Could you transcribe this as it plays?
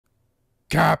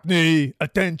Capney,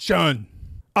 attention!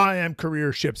 I am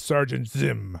Career Ship Sergeant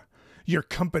Zim, your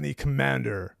company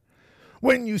commander.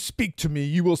 When you speak to me,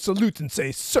 you will salute and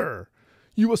say, sir.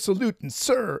 You will salute and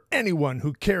sir anyone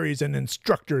who carries an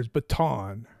instructor's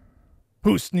baton.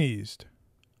 Who sneezed?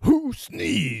 Who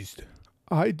sneezed?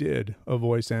 I did, a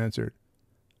voice answered.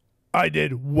 I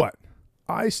did what?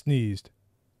 I sneezed.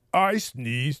 I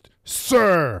sneezed,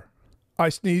 sir. I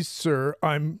sneezed, sir.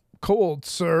 I'm cold,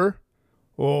 sir.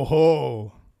 Oh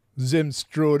ho! Zim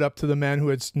strode up to the man who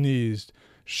had sneezed,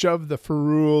 shoved the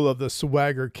ferrule of the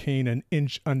swagger cane an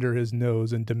inch under his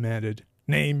nose, and demanded,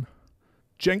 Name?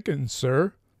 Jenkins,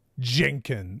 sir.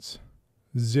 Jenkins.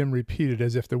 Zim repeated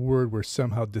as if the word were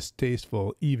somehow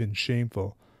distasteful, even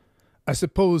shameful. I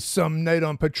suppose some night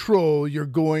on patrol you're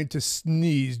going to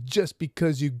sneeze just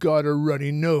because you got a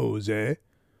runny nose, eh?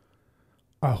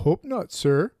 I hope not,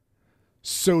 sir.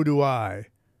 So do I.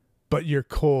 But you're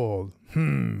cold.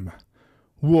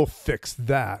 We'll fix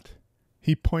that.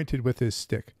 He pointed with his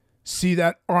stick. See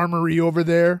that armory over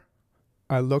there?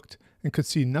 I looked and could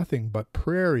see nothing but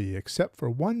prairie except for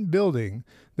one building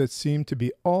that seemed to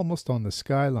be almost on the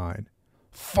skyline.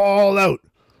 Fall out!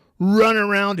 Run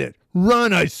around it!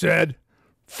 Run, I said!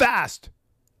 Fast!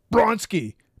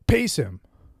 Bronski, pace him!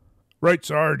 Right,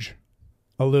 Sarge.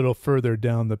 A little further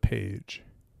down the page.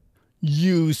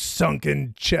 You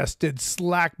sunken-chested,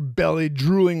 slack-bellied,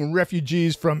 drooling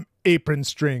refugees from apron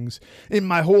strings. In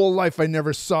my whole life I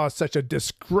never saw such a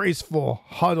disgraceful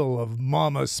huddle of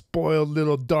mama's spoiled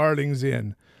little darlings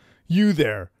in. You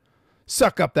there.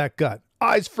 Suck up that gut.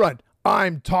 Eyes front.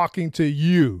 I'm talking to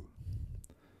you.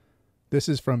 This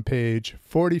is from page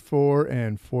 44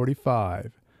 and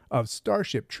 45 of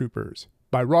Starship Troopers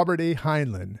by Robert A.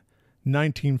 Heinlein,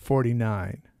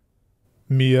 1949.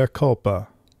 Mea Culpa.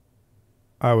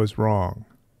 I was wrong.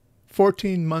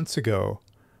 14 months ago,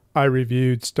 I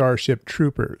reviewed Starship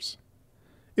Troopers.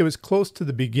 It was close to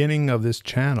the beginning of this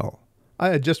channel. I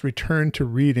had just returned to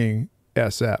reading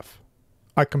SF.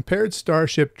 I compared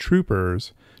Starship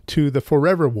Troopers to The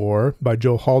Forever War by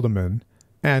Joe Haldeman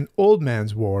and Old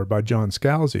Man's War by John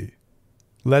Scalzi.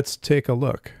 Let's take a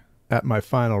look at my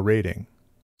final rating.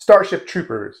 Starship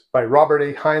Troopers by Robert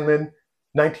A. Heinlein,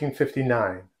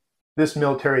 1959. This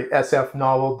military SF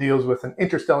novel deals with an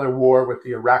interstellar war with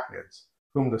the arachnids,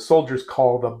 whom the soldiers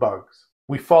call the Bugs.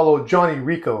 We follow Johnny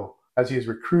Rico as he is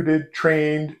recruited,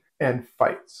 trained, and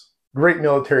fights. Great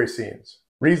military scenes.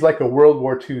 Reads like a World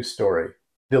War II story.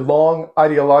 The long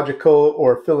ideological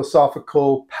or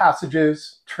philosophical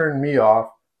passages turn me off.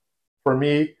 For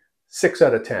me, 6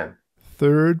 out of 10.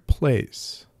 Third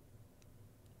place.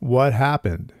 What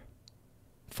happened?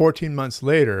 14 months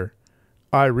later,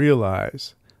 I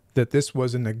realize that this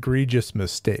was an egregious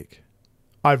mistake.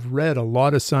 I've read a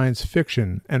lot of science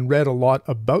fiction and read a lot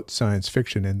about science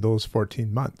fiction in those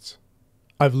 14 months.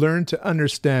 I've learned to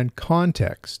understand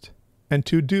context and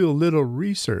to do a little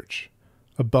research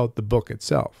about the book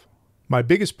itself. My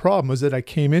biggest problem was that I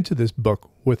came into this book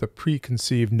with a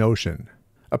preconceived notion.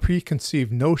 A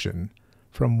preconceived notion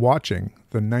from watching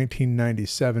the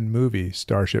 1997 movie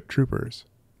Starship Troopers.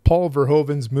 Paul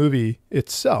Verhoeven's movie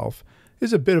itself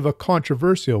is a bit of a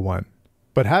controversial one,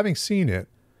 but having seen it,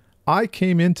 I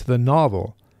came into the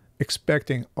novel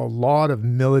expecting a lot of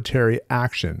military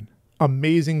action,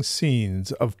 amazing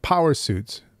scenes of power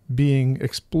suits being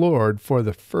explored for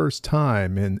the first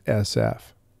time in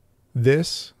SF.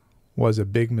 This was a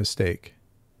big mistake.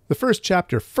 The first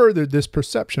chapter furthered this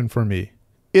perception for me.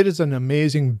 It is an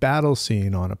amazing battle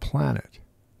scene on a planet.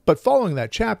 But following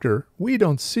that chapter, we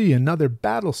don't see another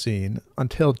battle scene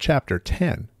until chapter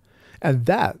 10. And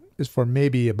that is for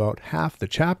maybe about half the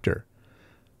chapter.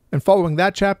 And following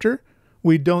that chapter,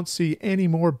 we don't see any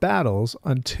more battles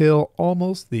until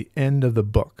almost the end of the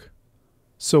book.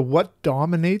 So what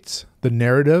dominates the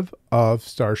narrative of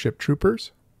Starship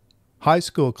Troopers? High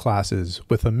school classes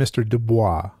with a Mr.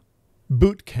 Dubois,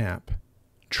 boot camp,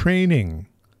 training,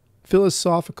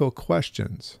 philosophical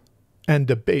questions, and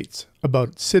debates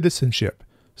about citizenship,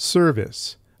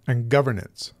 service, and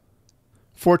governance.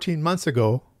 14 months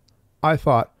ago, I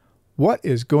thought, what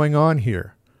is going on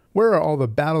here? Where are all the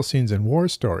battle scenes and war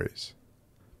stories?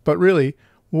 But really,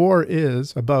 war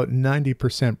is about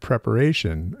 90%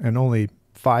 preparation and only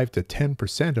 5 to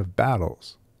 10% of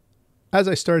battles. As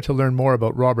I started to learn more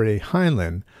about Robert A.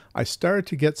 Heinlein, I started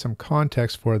to get some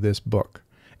context for this book,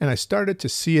 and I started to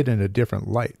see it in a different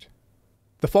light.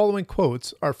 The following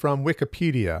quotes are from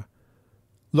Wikipedia.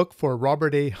 Look for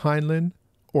Robert A. Heinlein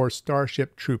or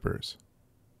Starship Troopers.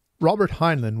 Robert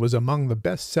Heinlein was among the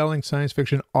best-selling science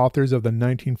fiction authors of the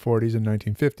 1940s and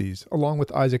 1950s, along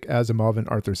with Isaac Asimov and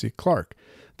Arthur C. Clarke.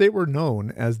 They were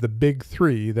known as the Big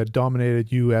Three that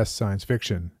dominated U.S. science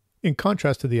fiction. In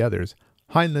contrast to the others,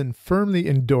 Heinlein firmly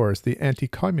endorsed the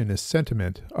anti-communist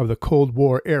sentiment of the Cold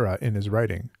War era in his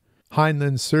writing.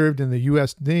 Heinlein served in the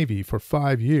U.S. Navy for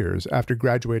 5 years after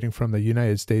graduating from the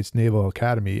United States Naval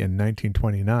Academy in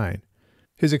 1929.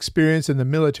 His experience in the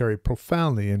military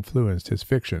profoundly influenced his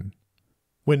fiction.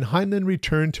 When Heinlein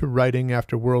returned to writing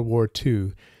after World War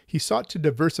II, he sought to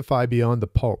diversify beyond the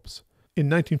pulps. In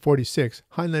 1946,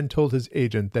 Heinlein told his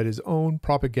agent that his own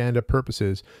propaganda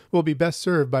purposes will be best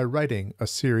served by writing a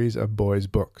series of boys'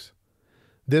 books.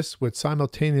 This would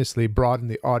simultaneously broaden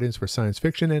the audience for science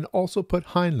fiction and also put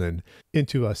Heinlein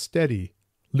into a steady,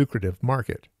 lucrative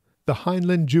market. The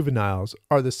Heinlein Juveniles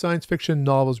are the science fiction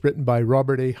novels written by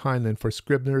Robert A. Heinlein for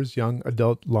Scribner's young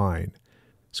adult line.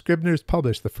 Scribner's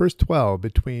published the first 12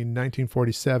 between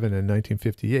 1947 and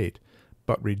 1958,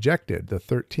 but rejected the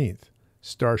 13th,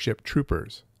 Starship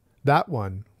Troopers. That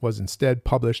one was instead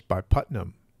published by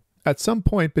Putnam. At some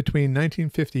point between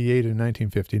 1958 and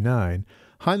 1959,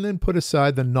 Heinlein put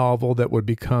aside the novel that would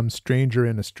become Stranger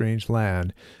in a Strange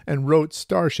Land and wrote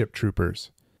Starship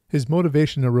Troopers. His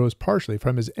motivation arose partially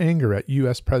from his anger at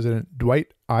U.S. President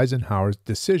Dwight Eisenhower's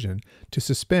decision to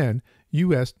suspend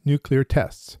U.S. nuclear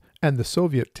tests and the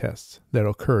Soviet tests that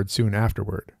occurred soon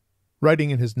afterward. Writing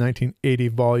in his 1980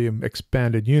 volume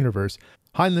Expanded Universe,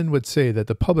 Heinlein would say that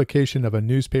the publication of a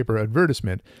newspaper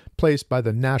advertisement placed by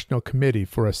the National Committee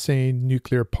for a Sane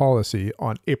Nuclear Policy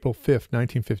on April 5,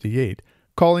 1958,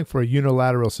 calling for a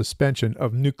unilateral suspension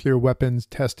of nuclear weapons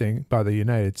testing by the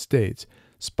United States,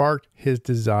 sparked his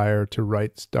desire to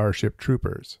write Starship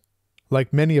Troopers.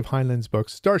 Like many of Heinlein's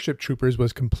books, Starship Troopers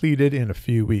was completed in a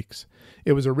few weeks.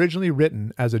 It was originally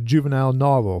written as a juvenile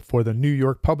novel for the New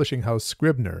York publishing house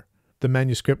Scribner. The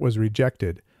manuscript was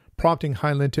rejected, prompting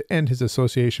Heinlein to end his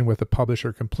association with the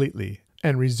publisher completely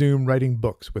and resume writing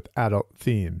books with adult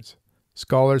themes.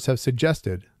 Scholars have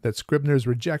suggested that Scribner's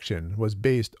rejection was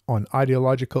based on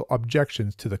ideological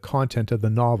objections to the content of the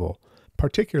novel,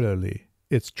 particularly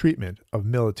its treatment of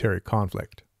military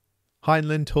conflict.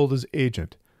 Heinlein told his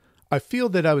agent, "I feel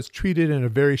that I was treated in a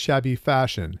very shabby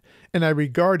fashion, and I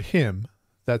regard him,"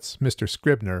 that's Mr.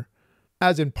 Scribner,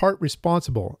 "as in part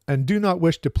responsible and do not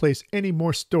wish to place any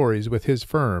more stories with his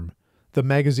firm." The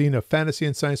magazine of fantasy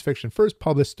and science fiction first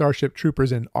published Starship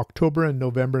Troopers in October and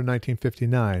November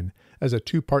 1959 as a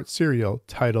 2-part serial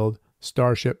titled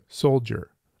Starship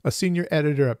Soldier. A senior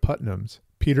editor at Putnam's,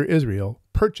 Peter Israel,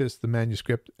 purchased the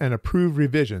manuscript and approved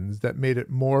revisions that made it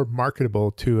more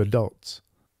marketable to adults.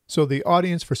 So the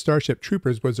audience for Starship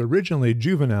Troopers was originally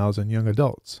juveniles and young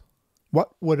adults.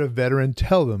 What would a veteran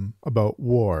tell them about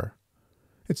war?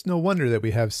 It's no wonder that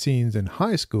we have scenes in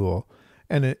high school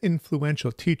and an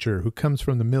influential teacher who comes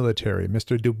from the military,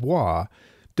 Mr. Dubois,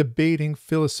 debating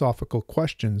philosophical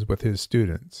questions with his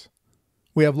students.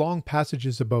 We have long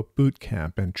passages about boot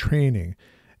camp and training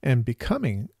and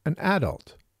becoming an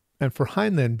adult. And for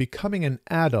Heinlein, becoming an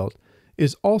adult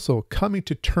is also coming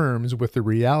to terms with the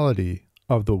reality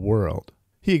of the world.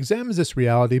 He examines this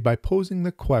reality by posing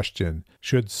the question,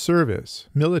 should service,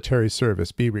 military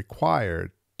service, be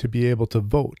required to be able to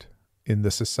vote in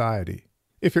the society?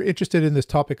 If you're interested in this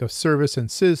topic of service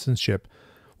and citizenship,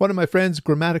 one of my friends,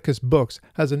 Grammaticus Books,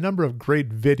 has a number of great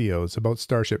videos about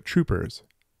Starship Troopers.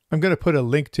 I'm going to put a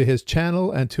link to his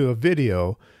channel and to a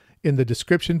video in the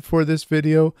description for this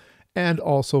video and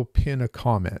also pin a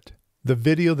comment. The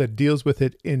video that deals with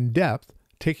it in depth,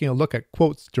 taking a look at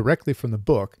quotes directly from the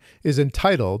book, is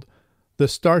entitled "The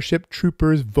Starship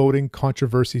Troopers Voting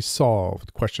Controversy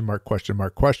Solved?" ?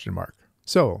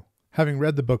 So, having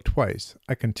read the book twice,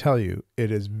 I can tell you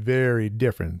it is very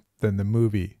different than the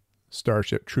movie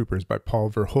Starship Troopers by Paul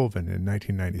Verhoeven in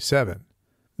 1997.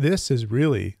 This is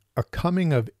really a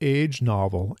coming-of-age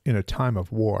novel in a time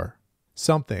of war,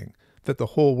 something that the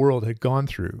whole world had gone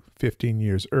through 15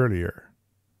 years earlier.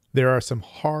 There are some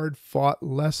hard-fought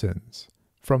lessons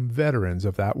from veterans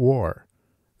of that war.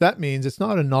 That means it's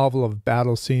not a novel of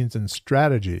battle scenes and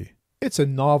strategy. It's a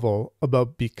novel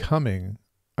about becoming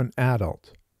an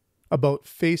adult, about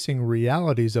facing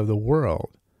realities of the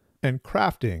world and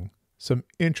crafting some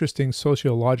interesting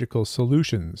sociological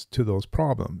solutions to those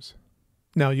problems.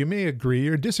 Now, you may agree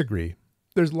or disagree.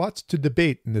 There's lots to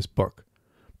debate in this book,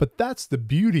 but that's the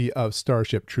beauty of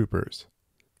Starship Troopers.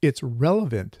 It's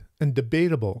relevant and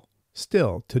debatable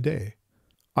still today.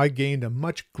 I gained a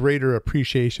much greater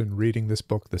appreciation reading this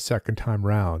book the second time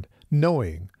round,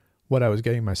 knowing what I was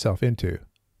getting myself into.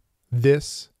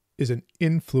 This is an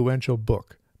influential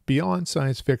book beyond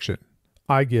science fiction.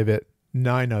 I give it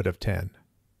 9 out of 10.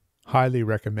 Highly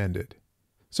recommended.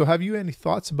 So have you any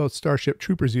thoughts about Starship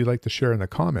Troopers you'd like to share in the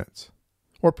comments?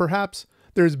 Or perhaps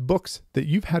there's books that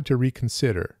you've had to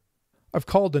reconsider. I've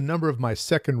called a number of my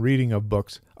second reading of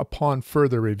books upon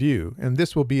further review, and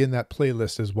this will be in that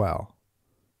playlist as well.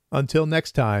 Until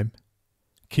next time,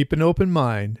 keep an open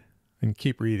mind and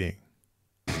keep reading.